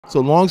So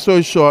long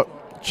story short,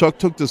 Chuck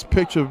took this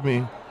picture of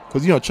me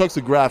because Chuck's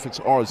a graphics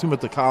artist. He went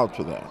to college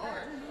for that.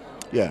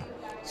 Yeah.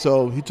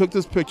 So he took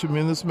this picture of me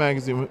in this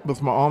magazine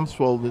with my arms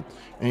folded,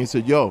 and he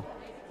said, "Yo,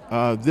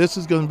 this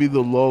is going to be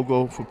the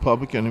logo for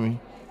Public Enemy.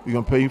 We're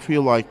going to pay you for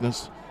your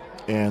likeness,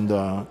 and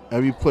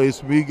every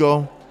place we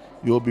go,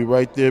 you'll be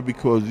right there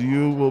because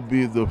you will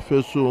be the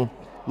official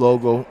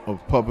logo of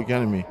Public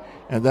Enemy."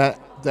 And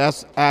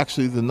that's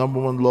actually the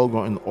 #1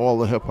 logo in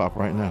all of hip hop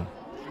right now.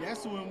 And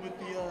that's the one with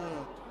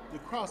the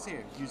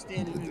crosshair. You're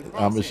standing in the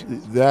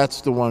crosshair.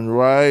 That's the one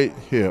right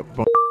here.